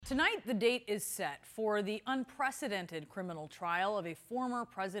Tonight, the date is set for the unprecedented criminal trial of a former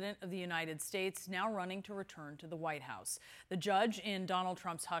president of the United States now running to return to the White House. The judge in Donald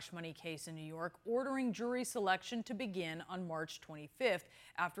Trump's hush money case in New York ordering jury selection to begin on March 25th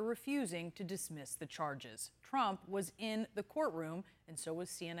after refusing to dismiss the charges. Trump was in the courtroom, and so was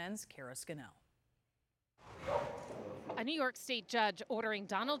CNN's Carrie Cordero. A New York State judge ordering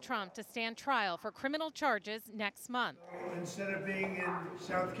Donald Trump to stand trial for criminal charges next month. Instead of being in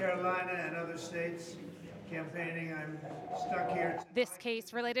South Carolina and other states campaigning, I'm stuck here. This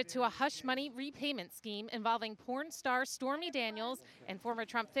case related to a hush money repayment scheme involving porn star Stormy Daniels and former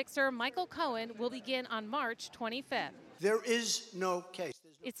Trump fixer Michael Cohen will begin on March 25th. There is no case.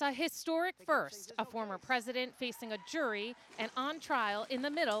 It's a historic first, a former president facing a jury and on trial in the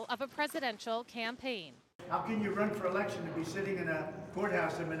middle of a presidential campaign. How can you run for election to be sitting in a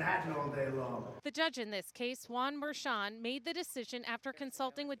courthouse in Manhattan all day long? The judge in this case, Juan Merchan, made the decision after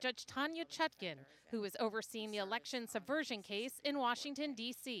consulting with Judge David Chalian, who is overseeing the election subversion case in Washington,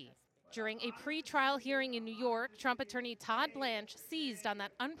 D.C. During a pre-trial hearing in New York, Trump attorney Todd Blanche seized on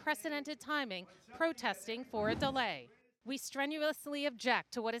that unprecedented timing, protesting for a delay. "We strenuously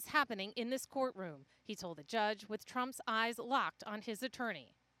object to what is happening in this courtroom," he told the judge, with Trump's eyes locked on his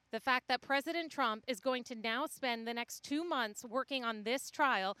attorney. The fact that President Trump is going to now spend the next 2 months working on this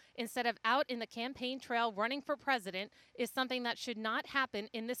trial instead of out in the campaign trail running for president is something that should not happen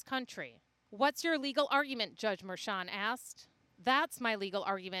in this country. "What's your legal argument?" Judge Merchan asked. "That's my legal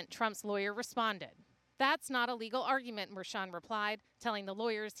argument," Trump's lawyer responded. "That's not a legal argument," Merchan replied, telling the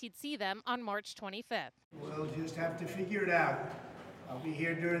lawyers he'd see them on March 25th. We'll just have to figure it out. I'll be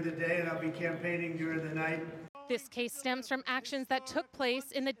here during the day and I'll be campaigning during the night. This case stems from actions that took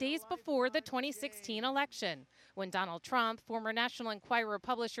place in the days before the 2016 election, when Donald Trump, former National Enquirer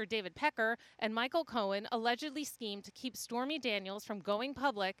publisher David Pecker, and Michael Cohen allegedly schemed to keep Stormy Daniels from going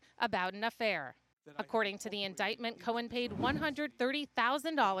public about an affair. According to the indictment, Cohen paid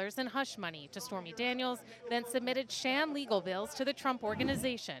 $130,000 in hush money to Stormy Daniels, then submitted sham legal bills to the Trump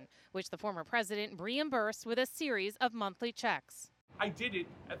Organization, which the former president reimbursed with a series of monthly checks. I did it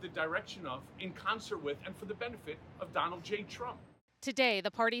at the direction of, in concert with, and for the benefit of Donald J. Trump. Today,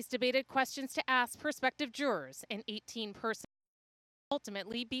 the parties debated questions to ask prospective jurors, and 18 persons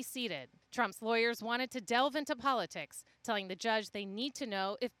ultimately be seated. Trump's lawyers wanted to delve into politics, telling the judge they need to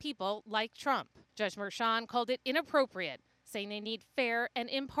know if people like Trump. Judge Merchan called it inappropriate, saying they need fair and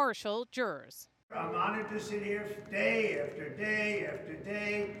impartial jurors. I'm honored to sit here day after day after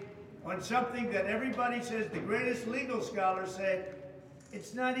day on something that everybody says, the greatest legal scholars say,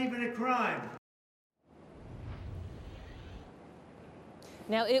 it's not even a crime.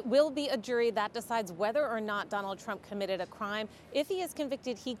 Now, it will be a jury that decides whether or not Donald Trump committed a crime. If he is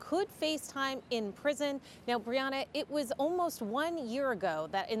convicted, he could face time in prison. Now, Brianna, it was almost 1 year ago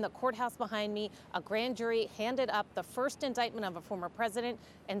that in the courthouse behind me, a grand jury handed up the first indictment of a former president,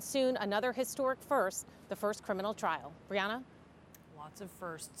 and soon another historic first, the first criminal trial. Brianna? Lots of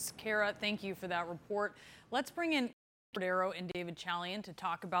firsts. Kara, thank you for that report. Let's bring in Cordero and David Chalian to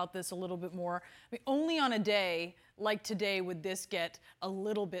talk about this a little bit more. I mean, only on a day like today would this get a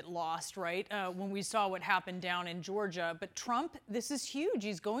little bit lost, right? When we saw what happened down in Georgia. But Trump, this is huge.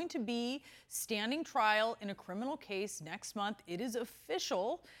 He's going to be standing trial in a criminal case next month. It is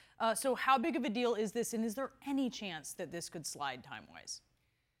official. So how big of a deal is this? And is there any chance that this could slide time-wise?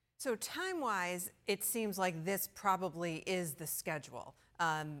 So time-wise, it seems like this probably is the schedule.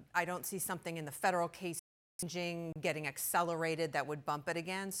 I don't see something in the federal case getting accelerated that would bump it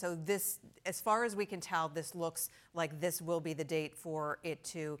again. So this, as far as we can tell, this looks like this will be the date for it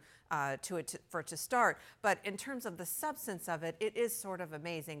to start. But in terms of the substance of it, it is sort of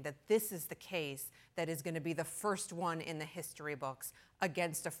amazing that this is the case that is going to be the first one in the history books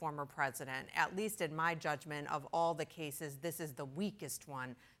against a former president. At least in my judgment of all the cases, this is the weakest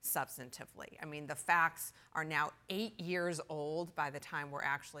one substantively. I mean, the facts are now 8 years old by the time we're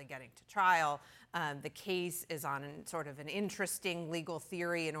actually getting to trial. The case is on sort of an interesting legal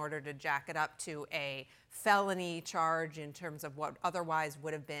theory in order to jack it up to a felony charge in terms of what otherwise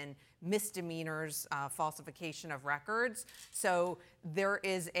would have been misdemeanors, falsification of records. So there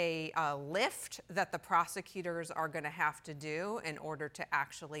is a lift that the prosecutors are going to have to do in order to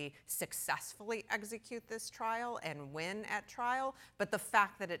actually successfully execute this trial and win at trial. But the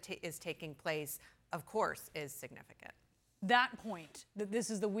fact that it is taking place, of course, is significant. That point, that this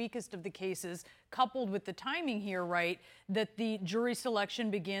is the weakest of the cases, coupled with the timing here, right, that the jury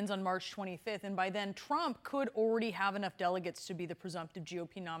selection begins on March 25th, and by then Trump could already have enough delegates to be the presumptive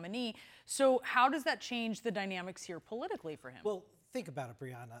GOP nominee. So how does that change the dynamics here politically for him? Well, think about it,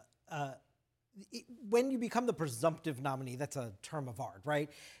 Brianna. when you become the presumptive nominee, that's a term of art, right?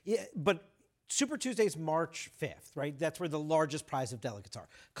 Yeah, but Super Tuesday is March 5th, right? That's where the largest prize of delegates are.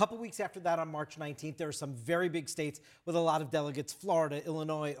 A couple weeks after that, on March 19th, there are some very big states with a lot of delegates: Florida,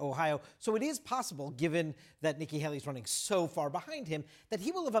 Illinois, Ohio. So it is possible, given that Nikki Haley's running so far behind him, that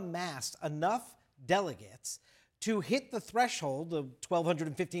he will have amassed enough delegates to hit the threshold of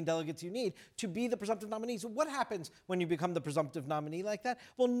 1,215 delegates you need to be the presumptive nominee. So what happens when you become the presumptive nominee like that?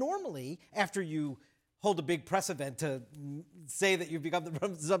 Well, normally, after you hold a big press event to say that you've become the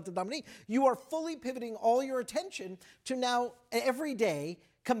presumptive nominee, you are fully pivoting all your attention to now every day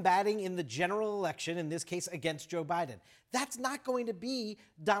combating in the general election, in this case against Joe Biden. That's not going to be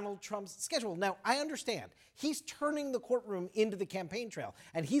Donald Trump's schedule. Now, I understand he's turning the courtroom into the campaign trail,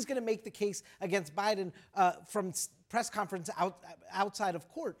 and he's going to make the case against Biden from press conference outside of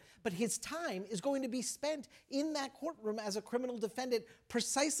court. But his time is going to be spent in that courtroom as a criminal defendant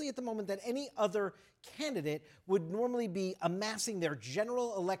precisely at the moment that any other candidate would normally be amassing their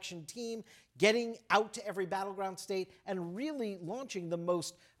general election team, getting out to every battleground state, and really launching the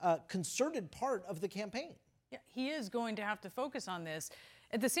most concerted part of the campaign. Yeah, he is going to have to focus on this.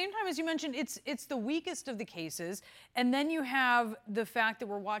 At the same time, as you mentioned, it's the weakest of the cases. And then you have the fact that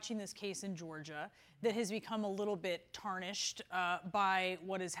we're watching this case in Georgia that has become a little bit tarnished by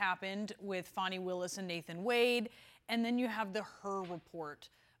what has happened with Fani Willis and Nathan Wade. And then you have the Hur report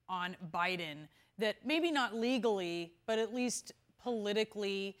on Biden that maybe not legally, but at least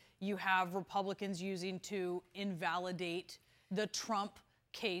politically, you have Republicans using to invalidate the Trump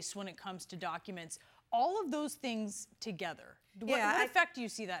case when it comes to documents. All of those things together, what effect do you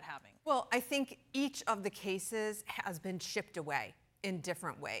see that having? Well, I think each of the cases has been chipped away in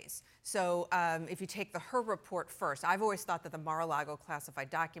different ways. So if you take the Hur report first, I've always thought that the Mar-a-Lago classified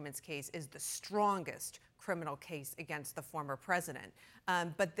documents case is the strongest criminal case against the former president.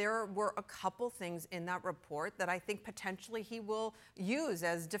 But there were a couple things in that report that I think potentially he will use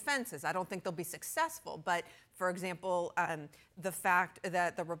as defenses. I don't think they'll be successful, but for example, the fact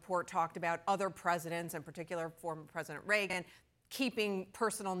that the report talked about other presidents, in particular former President Reagan, keeping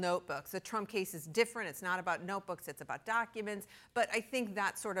personal notebooks. The Trump case is different. It's not about notebooks, it's about documents. But I think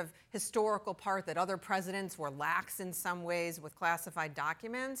that sort of historical part that other presidents were lax in some ways with classified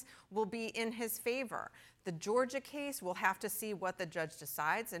documents will be in his favor. The Georgia case, we'll have to see what the judge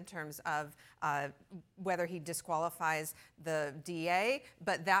decides in terms of whether he disqualifies the DA,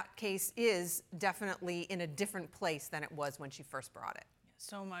 but that case is definitely in a different place than it was when she first brought it.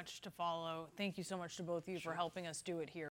 So much to follow. Thank you so much to both of you for helping us do it here.